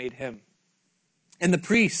God that made him. And the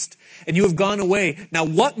priest, and you have gone away. Now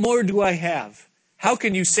what more do I have? How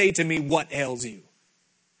can you say to me, "What ails you?"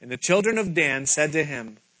 And the children of Dan said to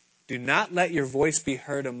him, "Do not let your voice be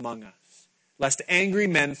heard among us, lest angry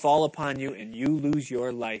men fall upon you and you lose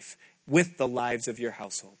your life with the lives of your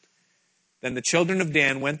household." Then the children of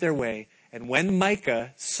Dan went their way, and when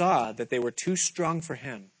Micah saw that they were too strong for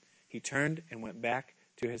him, he turned and went back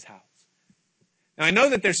to his house. Now, I know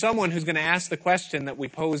that there's someone who's going to ask the question that we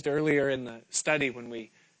posed earlier in the study when we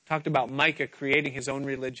talked about Micah creating his own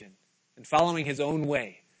religion and following his own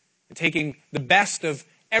way and taking the best of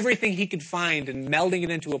everything he could find and melding it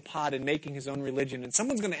into a pot and making his own religion. And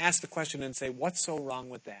someone's going to ask the question and say, "What's so wrong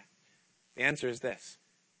with that?" The answer is this: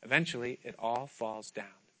 eventually, it all falls down.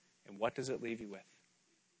 And what does it leave you with?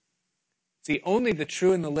 See, only the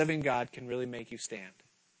true and the living God can really make you stand.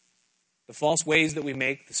 The false ways that we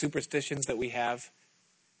make, the superstitions that we have,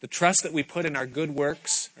 the trust that we put in our good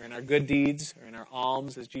works or in our good deeds or in our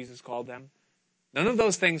alms, as Jesus called them, none of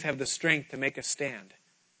those things have the strength to make us stand.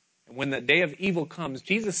 And when the day of evil comes,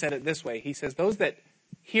 Jesus said it this way. He says, "Those that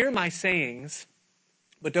hear my sayings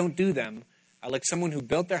but don't do them are like someone who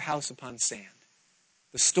built their house upon sand."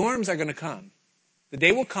 The storms are going to come. The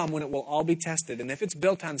day will come when it will all be tested. And if it's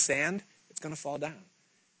built on sand, it's going to fall down.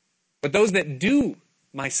 But those that do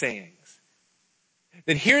my sayings,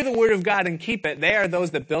 that hear the word of God and keep it, they are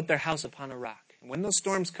those that built their house upon a rock. And when those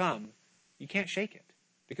storms come, you can't shake it,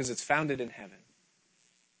 because it's founded in heaven.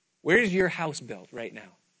 Where is your house built right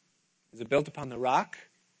now? Is it built upon the rock?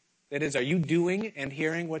 That is, are you doing and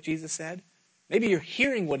hearing what Jesus said? Maybe you're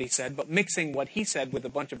hearing what he said, but mixing what he said with a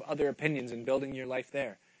bunch of other opinions and building your life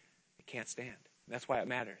there. You can't stand. That's why it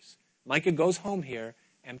matters. Micah goes home here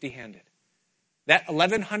empty-handed. That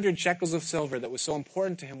 1,100 shekels of silver that was so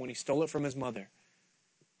important to him when he stole it from his mother,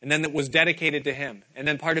 and then that was dedicated to him, and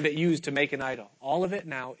then part of it used to make an idol, all of it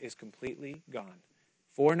now is completely gone.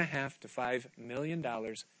 $4.5 to $5 million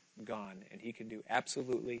gone, and he can do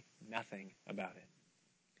absolutely nothing about it.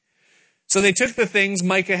 So they took the things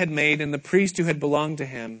Micah had made and the priest who had belonged to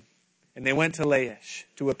him, and they went to Laish,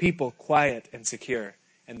 to a people quiet and secure.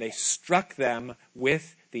 And they struck them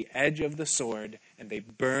with the edge of the sword, and they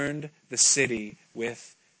burned the city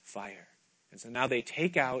with fire. And so now they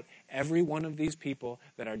take out every one of these people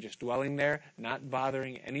that are just dwelling there, not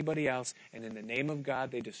bothering anybody else, and in the name of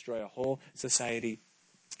God, they destroy a whole society,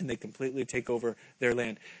 and they completely take over their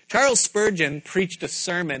land. Charles Spurgeon preached a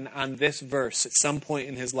sermon on this verse at some point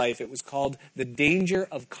in his life. It was called The Danger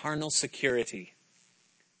of Carnal Security.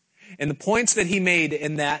 And the points that he made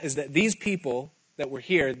in that is that these people that were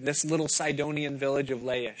here, this little Sidonian village of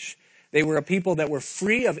Laish, they were a people that were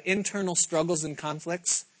free of internal struggles and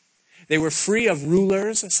conflicts. They were free of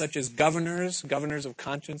rulers, such as governors of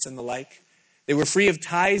conscience and the like. They were free of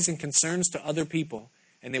ties and concerns to other people,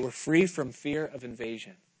 and they were free from fear of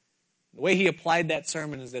invasion. The way he applied that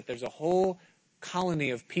sermon is that there's a whole colony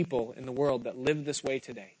of people in the world that live this way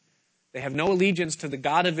today. They have no allegiance to the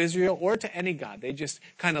God of Israel or to any God. They just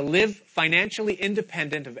kind of live financially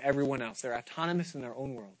independent of everyone else. They're autonomous in their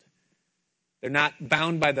own world. They're not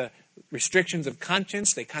bound by the restrictions of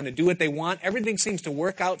conscience. They kind of do what they want. Everything seems to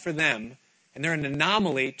work out for them. And they're an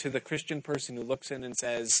anomaly to the Christian person who looks in and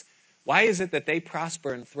says, why is it that they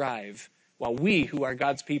prosper and thrive while we, who are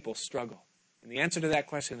God's people, struggle? And the answer to that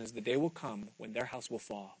question is the day will come when their house will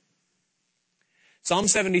fall. Psalm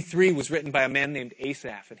 73 was written by a man named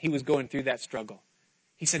Asaph, and he was going through that struggle.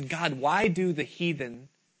 He said, God, why do the heathen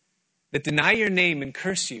that deny your name and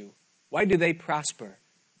curse you, why do they prosper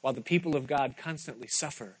while the people of God constantly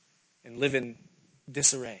suffer and live in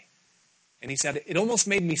disarray? And he said, it almost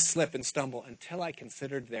made me slip and stumble until I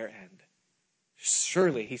considered their end.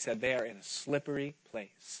 Surely, he said, they are in a slippery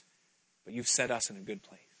place, but you've set us in a good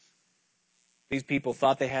place. These people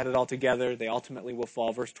thought they had it all together. They ultimately will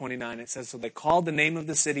fall. Verse 29, it says, so they called the name of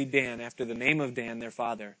the city Dan, after the name of Dan, their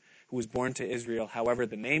father, who was born to Israel. However,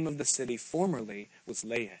 the name of the city formerly was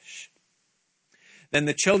Laish. Then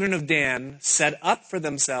the children of Dan set up for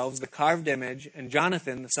themselves the carved image, and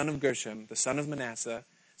Jonathan, the son of Gershom, the son of Manasseh.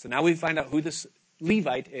 So now we find out who this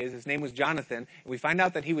Levite is. His name was Jonathan, and we find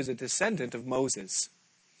out that he was a descendant of Moses.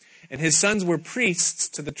 And his sons were priests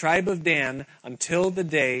to the tribe of Dan until the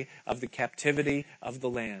day of the captivity of the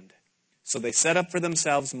land. So they set up for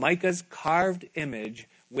themselves Micah's carved image,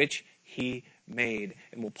 which he made.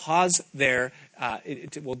 And we'll pause there.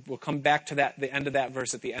 We'll come back to the end of that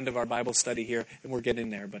verse at the end of our Bible study here, and we're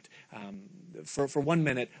getting there. But for 1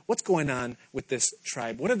 minute, what's going on with this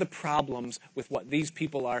tribe? What are the problems with what these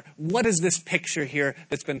people are? What is this picture here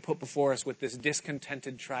that's been put before us with this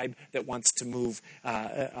discontented tribe that wants to move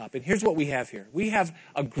up? And here's what we have here. We have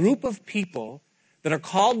a group of people that are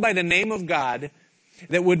called by the name of God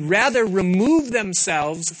that would rather remove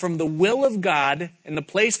themselves from the will of God and the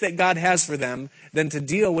place that God has for them than to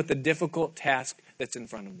deal with the difficult task that's in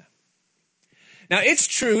front of them. Now, it's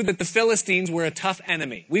true that the Philistines were a tough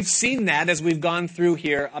enemy. We've seen that as we've gone through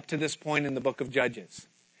here up to this point in the book of Judges.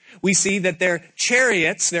 We see that their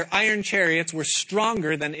chariots, their iron chariots, were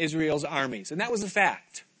stronger than Israel's armies, and that was a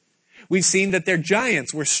fact. We've seen that their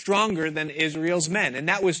giants were stronger than Israel's men, and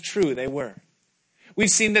that was true, they were. We've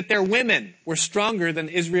seen that their women were stronger than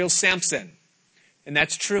Israel's Samson. And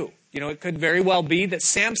that's true. It could very well be that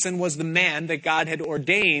Samson was the man that God had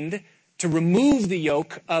ordained to remove the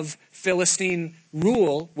yoke of Philistine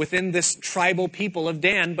rule within this tribal people of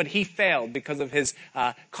Dan, but he failed because of his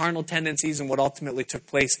carnal tendencies and what ultimately took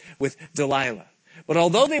place with Delilah. But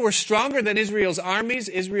although they were stronger than Israel's armies,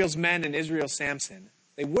 Israel's men, and Israel's Samson,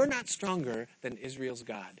 they were not stronger than Israel's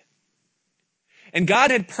God. And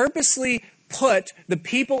God had purposely put the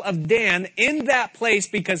people of Dan in that place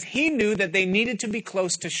because he knew that they needed to be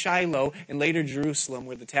close to Shiloh and later Jerusalem,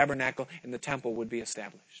 where the tabernacle and the temple would be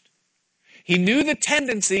established. He knew the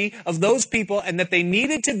tendency of those people and that they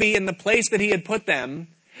needed to be in the place that he had put them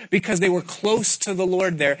because they were close to the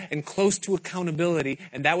Lord there and close to accountability,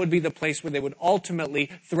 and that would be the place where they would ultimately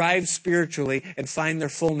thrive spiritually and find their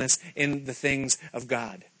fullness in the things of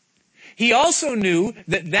God. He also knew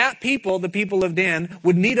that people, the people of Dan,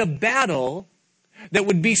 would need a battle that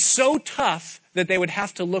would be so tough that they would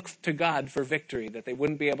have to look to God for victory, that they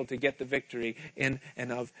wouldn't be able to get the victory in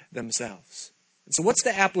and of themselves. And so what's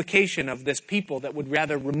the application of this people that would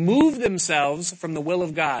rather remove themselves from the will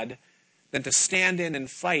of God than to stand in and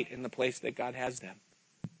fight in the place that God has them?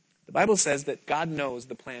 The Bible says that God knows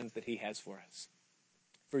the plans that he has for us,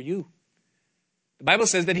 for you. The Bible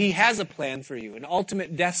says that he has a plan for you, an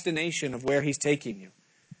ultimate destination of where he's taking you.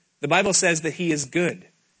 The Bible says that he is good.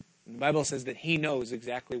 And the Bible says that he knows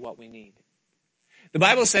exactly what we need. The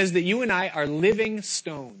Bible says that you and I are living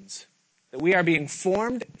stones, that we are being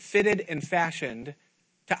formed, fitted, and fashioned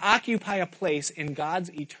to occupy a place in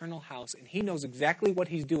God's eternal house. And he knows exactly what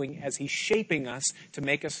he's doing as he's shaping us to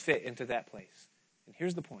make us fit into that place. And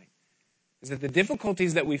here's the point, is that the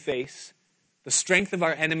difficulties that we face, the strength of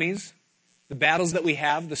our enemies, the battles that we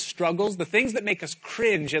have, the struggles, the things that make us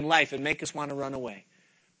cringe in life and make us want to run away.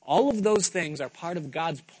 All of those things are part of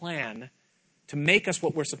God's plan to make us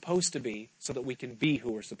what we're supposed to be so that we can be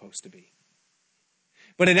who we're supposed to be.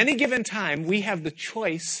 But at any given time, we have the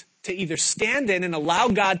choice to either stand in and allow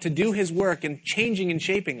God to do his work in changing and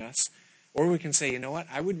shaping us, or we can say, you know what,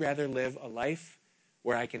 I would rather live a life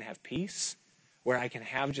where I can have peace, where I can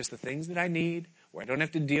have just the things that I need, where I don't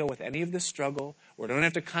have to deal with any of this struggle, where I don't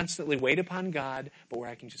have to constantly wait upon God, but where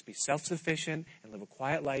I can just be self-sufficient and live a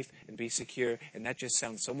quiet life and be secure. And that just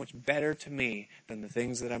sounds so much better to me than the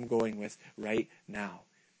things that I'm going with right now.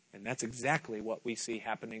 And that's exactly what we see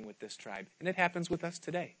happening with this tribe. And it happens with us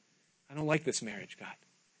today. I don't like this marriage, God.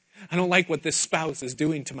 I don't like what this spouse is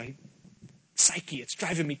doing to my psyche. It's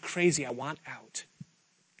driving me crazy. I want out.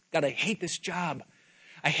 God, I hate this job.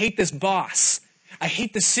 I hate this boss. I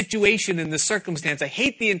hate the situation and the circumstance. I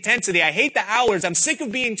hate the intensity. I hate the hours. I'm sick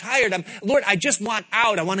of being tired. Lord, I just want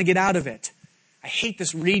out. I want to get out of it. I hate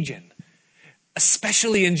this region,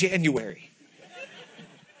 especially in January.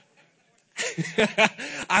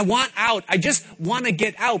 I want out. I just want to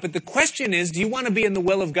get out. But the question is, do you want to be in the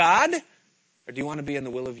will of God or do you want to be in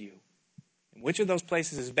the will of you? And which of those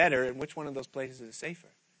places is better and which one of those places is safer?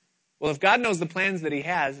 Well, if God knows the plans that he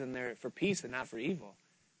has and they're for peace and not for evil,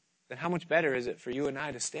 then how much better is it for you and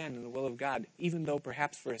I to stand in the will of God, even though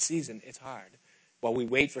perhaps for a season it's hard, while we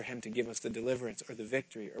wait for him to give us the deliverance or the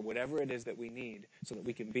victory or whatever it is that we need so that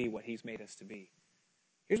we can be what he's made us to be.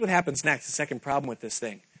 Here's what happens next, the second problem with this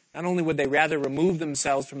thing. Not only would they rather remove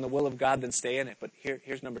themselves from the will of God than stay in it, but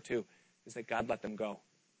here's number two, is that God let them go.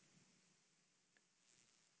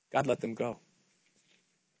 God let them go.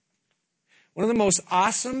 One of the most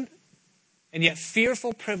awesome and yet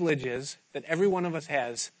fearful privileges that every one of us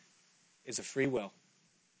has is a free will.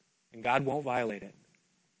 And God won't violate it.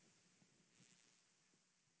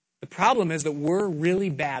 The problem is that we're really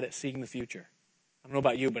bad at seeing the future. I don't know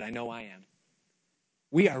about you, but I know I am.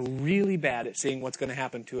 We are really bad at seeing what's going to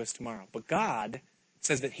happen to us tomorrow. But God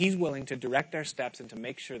says that he's willing to direct our steps and to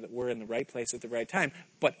make sure that we're in the right place at the right time.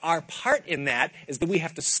 But our part in that is that we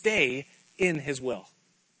have to stay in his will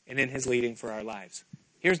and in his leading for our lives.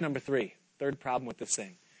 Here's number three, third problem with this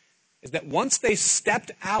thing, is that once they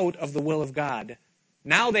stepped out of the will of God,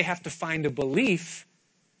 now they have to find a belief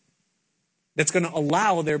that's going to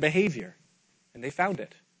allow their behavior. And they found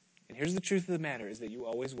it. And here's the truth of the matter, is that you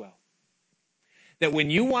always will. That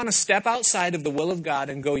when you want to step outside of the will of God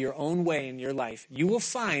and go your own way in your life, you will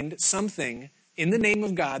find something in the name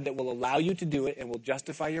of God that will allow you to do it and will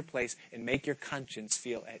justify your place and make your conscience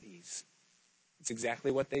feel at ease. It's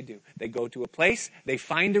exactly what they do. They go to a place, they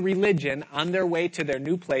find a religion on their way to their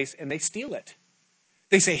new place, and they steal it.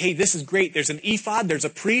 They say, hey, this is great. There's an ephod, there's a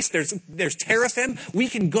priest, there's teraphim. We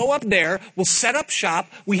can go up there, we'll set up shop,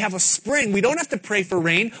 we have a spring, we don't have to pray for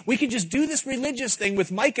rain. We can just do this religious thing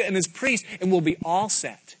with Micah and his priest, and we'll be all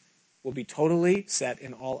set. We'll be totally set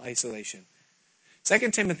in all isolation. 2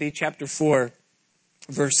 Timothy chapter 4,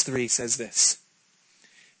 verse 3 says this.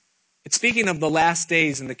 It's speaking of the last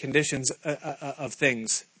days and the conditions of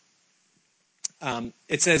things.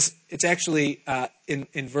 It says, it's actually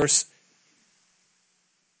in verse...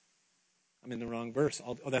 I'm in the wrong verse.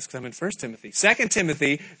 That's because I'm in 1 Timothy. 2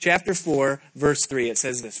 Timothy chapter 4, verse 3. It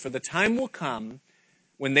says this, for the time will come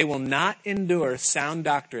when they will not endure sound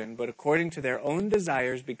doctrine, but according to their own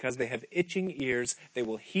desires, because they have itching ears, they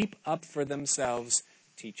will heap up for themselves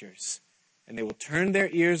teachers. And they will turn their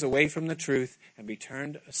ears away from the truth and be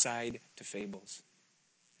turned aside to fables.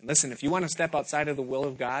 And listen, if you want to step outside of the will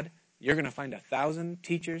of God, you're going to find 1,000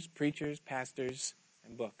 teachers, preachers, pastors,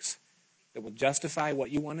 and books that will justify what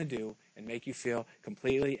you want to do and make you feel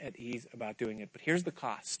completely at ease about doing it. But here's the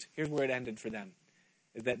cost. Here's where it ended for them,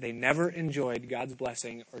 is that they never enjoyed God's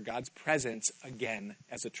blessing or God's presence again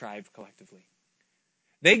as a tribe collectively.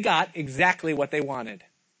 They got exactly what they wanted.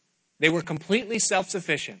 They were completely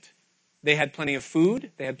self-sufficient. They had plenty of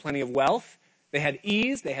food, they had plenty of wealth, they had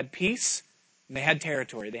ease, they had peace, and they had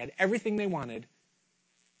territory. They had everything they wanted,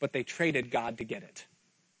 but they traded God to get it.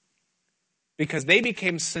 Because they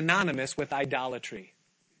became synonymous with idolatry.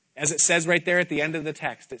 As it says right there at the end of the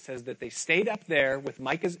text, it says that they stayed up there with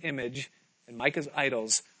Micah's image and Micah's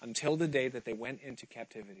idols until the day that they went into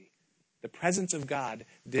captivity. The presence of God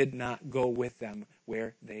did not go with them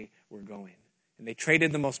where they were going. And they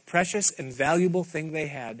traded the most precious and valuable thing they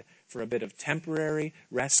had for a bit of temporary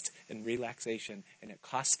rest and relaxation. And it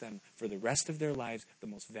cost them, for the rest of their lives, the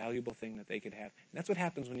most valuable thing that they could have. And that's what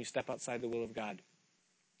happens when you step outside the will of God.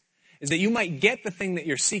 Is that you might get the thing that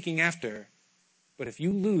you're seeking after, but if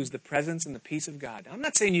you lose the presence and the peace of God, I'm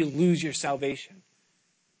not saying you lose your salvation,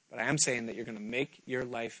 but I am saying that you're going to make your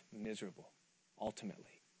life miserable.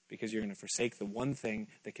 ultimately, because you're going to forsake the one thing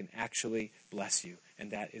that can actually bless you,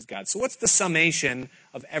 and that is God. So what's the summation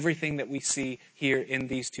of everything that we see here in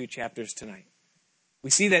these two chapters tonight? We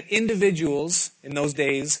see that individuals in those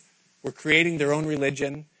days were creating their own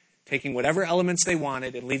religion, taking whatever elements they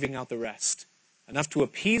wanted and leaving out the rest, enough to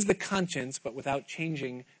appease the conscience, but without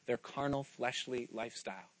changing their carnal, fleshly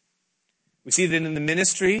lifestyle. We see that in the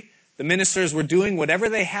ministry, the ministers were doing whatever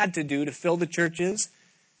they had to do to fill the churches,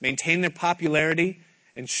 maintain their popularity,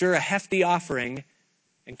 ensure a hefty offering,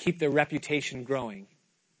 and keep their reputation growing.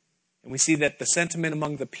 And we see that the sentiment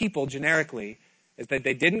among the people generically is that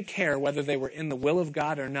they didn't care whether they were in the will of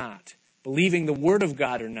God or not, believing the word of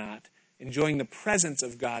God or not, enjoying the presence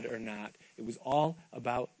of God or not. It was all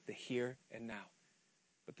about the here and now.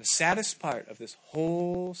 But the saddest part of this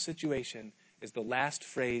whole situation is the last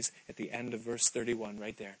phrase at the end of verse 31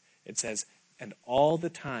 right there. It says, "And all the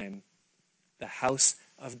time the house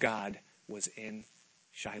of God was in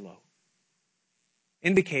Shiloh."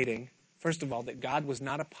 Indicating, first of all, that God was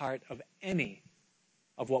not a part of any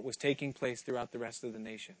of what was taking place throughout the rest of the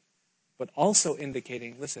nation. But also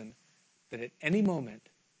indicating, listen, that at any moment,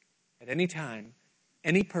 at any time,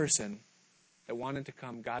 any person that wanted to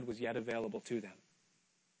come, God was yet available to them.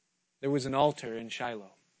 There was an altar in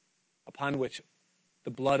Shiloh, upon which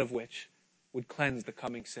the blood of which would cleanse the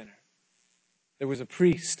coming sinner. There was a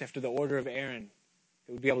priest after the order of Aaron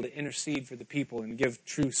that would be able to intercede for the people and give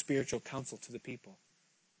true spiritual counsel to the people.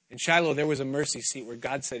 In Shiloh, there was a mercy seat where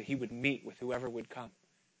God said he would meet with whoever would come,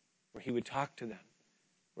 where he would talk to them,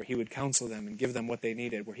 where he would counsel them and give them what they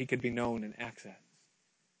needed, where he could be known and accessed.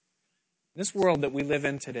 In this world that we live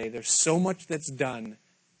in today, there's so much that's done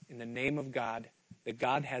in the name of God that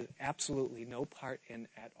God has absolutely no part in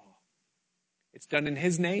at all. It's done in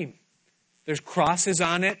his name. There's crosses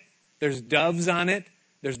on it. There's doves on it.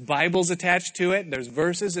 There's Bibles attached to it. There's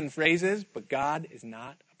verses and phrases, but God is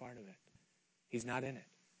not a part of it. He's not in it.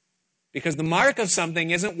 Because the mark of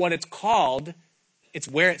something isn't what it's called, it's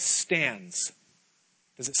where it stands.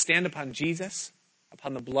 Does it stand upon Jesus,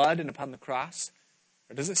 upon the blood and upon the cross?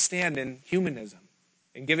 Or does it stand in humanism,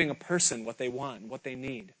 in giving a person what they want, what they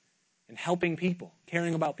need, and helping people,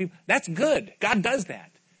 caring about people? That's good. God does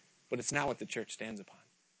that. But it's not what the church stands upon.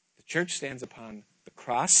 The church stands upon the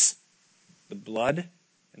cross, the blood,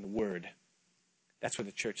 and the word. That's where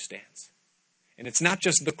the church stands. And it's not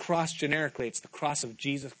just the cross generically, it's the cross of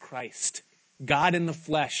Jesus Christ, God in the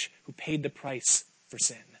flesh, who paid the price for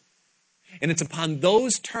sin. And it's upon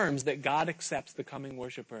those terms that God accepts the coming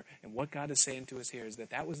worshiper. And what God is saying to us here is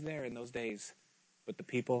that that was there in those days, but the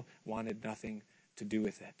people wanted nothing to do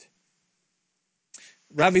with it.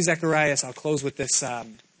 Ravi Zacharias, I'll close with this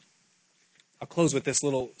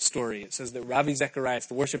little story. It says that Ravi Zacharias,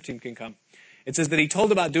 the worship team can come. It says that he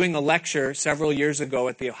told about doing a lecture several years ago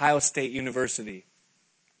at the Ohio State University.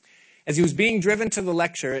 As he was being driven to the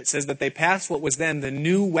lecture, it says that they passed what was then the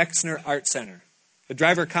new Wexner Art Center. The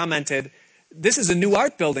driver commented, "This is a new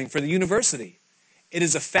art building for the university. It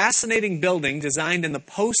is a fascinating building designed in the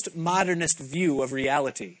postmodernist view of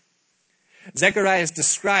reality." Zacharias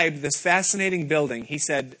described this fascinating building. He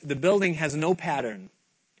said, "The building has no pattern.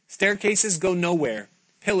 Staircases go nowhere.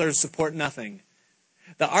 Pillars support nothing.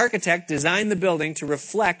 The architect designed the building to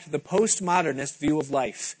reflect the postmodernist view of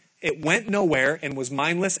life. It went nowhere and was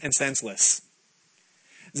mindless and senseless."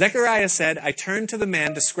 Zechariah said, "I turned to the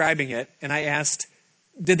man describing it and I asked,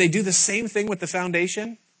 'Did they do the same thing with the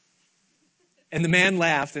foundation?' And the man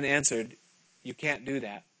laughed and answered, 'You can't do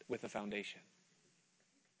that with a foundation.'"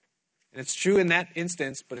 And it's true in that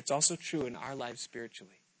instance, but it's also true in our lives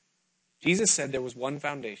spiritually. Jesus said there was one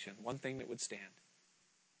foundation, one thing that would stand.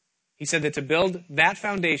 He said that to build that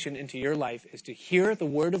foundation into your life is to hear the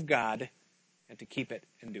word of God and to keep it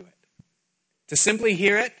and do it. To simply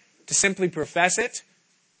hear it, to simply profess it,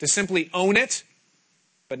 to simply own it,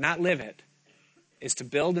 but not live it, is to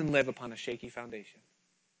build and live upon a shaky foundation.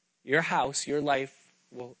 Your house, your life,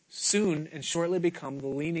 will soon and shortly become the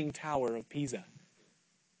leaning tower of Pisa.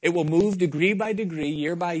 It will move degree by degree,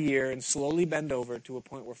 year by year, and slowly bend over to a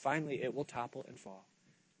point where finally it will topple and fall.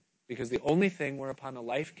 Because the only thing whereupon a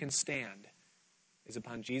life can stand is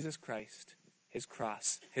upon Jesus Christ, his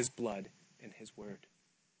cross, his blood, and his word.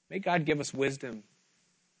 May God give us wisdom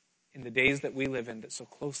in the days that we live in that so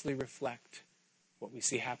closely reflect what we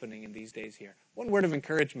see happening in these days here. One word of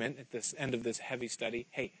encouragement at this end of this heavy study.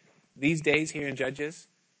 Hey, these days here in Judges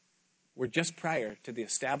were just prior to the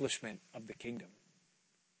establishment of the kingdom.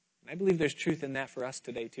 And I believe there's truth in that for us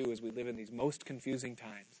today too as we live in these most confusing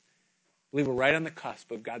times. I believe we're right on the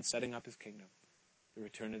cusp of God setting up his kingdom, the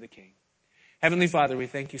return of the King. Heavenly Father, we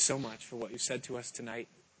thank you so much for what you said to us tonight.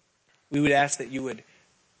 We would ask that you would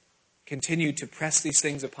continue to press these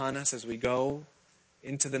things upon us as we go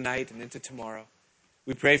into the night and into tomorrow.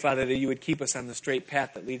 We pray, Father, that you would keep us on the straight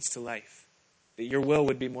path that leads to life, that your will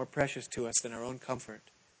would be more precious to us than our own comfort,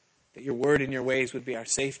 that your word and your ways would be our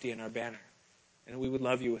safety and our banner, and we would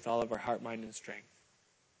love you with all of our heart, mind, and strength.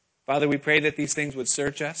 Father, we pray that these things would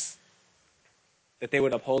search us, that they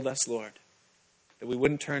would uphold us, Lord, that we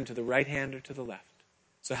wouldn't turn to the right hand or to the left.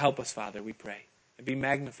 So help us, Father, we pray, and be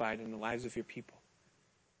magnified in the lives of your people.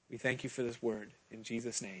 We thank you for this word. In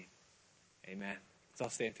Jesus' name, amen. Let's all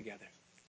stand together.